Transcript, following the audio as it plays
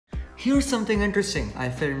Here's something interesting I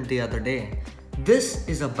filmed the other day. This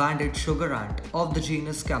is a banded sugar ant of the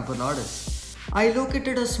genus Camponodus. I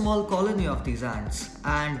located a small colony of these ants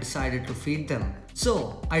and decided to feed them.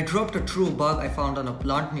 So I dropped a true bug I found on a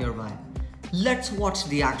plant nearby. Let's watch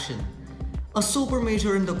the action. A super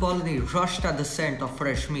major in the colony rushed at the scent of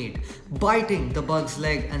fresh meat, biting the bug's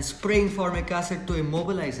leg and spraying formic acid to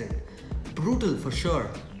immobilize it. Brutal for sure.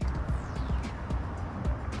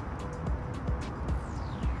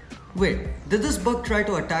 Wait, did this bug try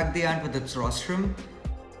to attack the ant with its rostrum?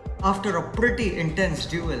 After a pretty intense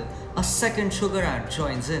duel, a second sugar ant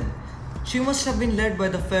joins in. She must have been led by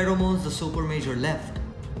the pheromones the super major left.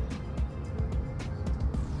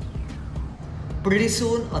 Pretty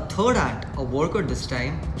soon, a third ant, a worker this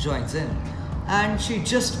time, joins in, and she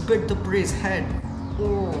just bit the prey's head.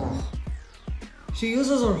 Oh. She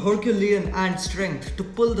uses her Herculean ant strength to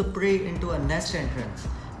pull the prey into a nest entrance.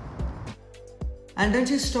 And then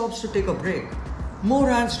she stops to take a break.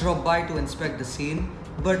 More ants drop by to inspect the scene,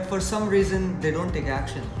 but for some reason they don't take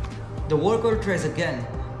action. The worker tries again,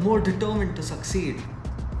 more determined to succeed.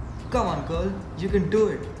 Come on girl, you can do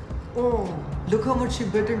it. Oh, look how much she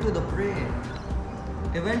bit into the prey.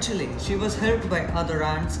 Eventually, she was helped by other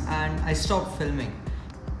ants and I stopped filming.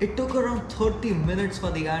 It took around 30 minutes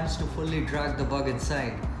for the ants to fully drag the bug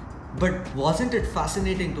inside. But wasn't it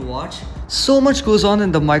fascinating to watch? So much goes on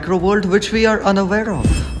in the micro world which we are unaware of.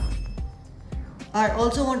 I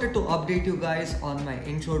also wanted to update you guys on my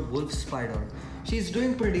injured wolf spider. She's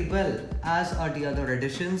doing pretty well, as are the other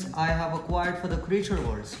additions I have acquired for the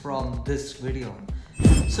Creatureverse from this video.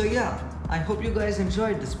 So yeah, I hope you guys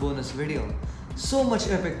enjoyed this bonus video. So much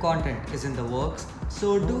epic content is in the works,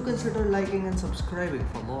 so do consider liking and subscribing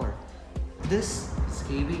for more. This is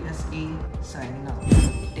A.B.S.E signing out.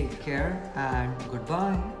 Take care and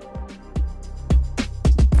goodbye.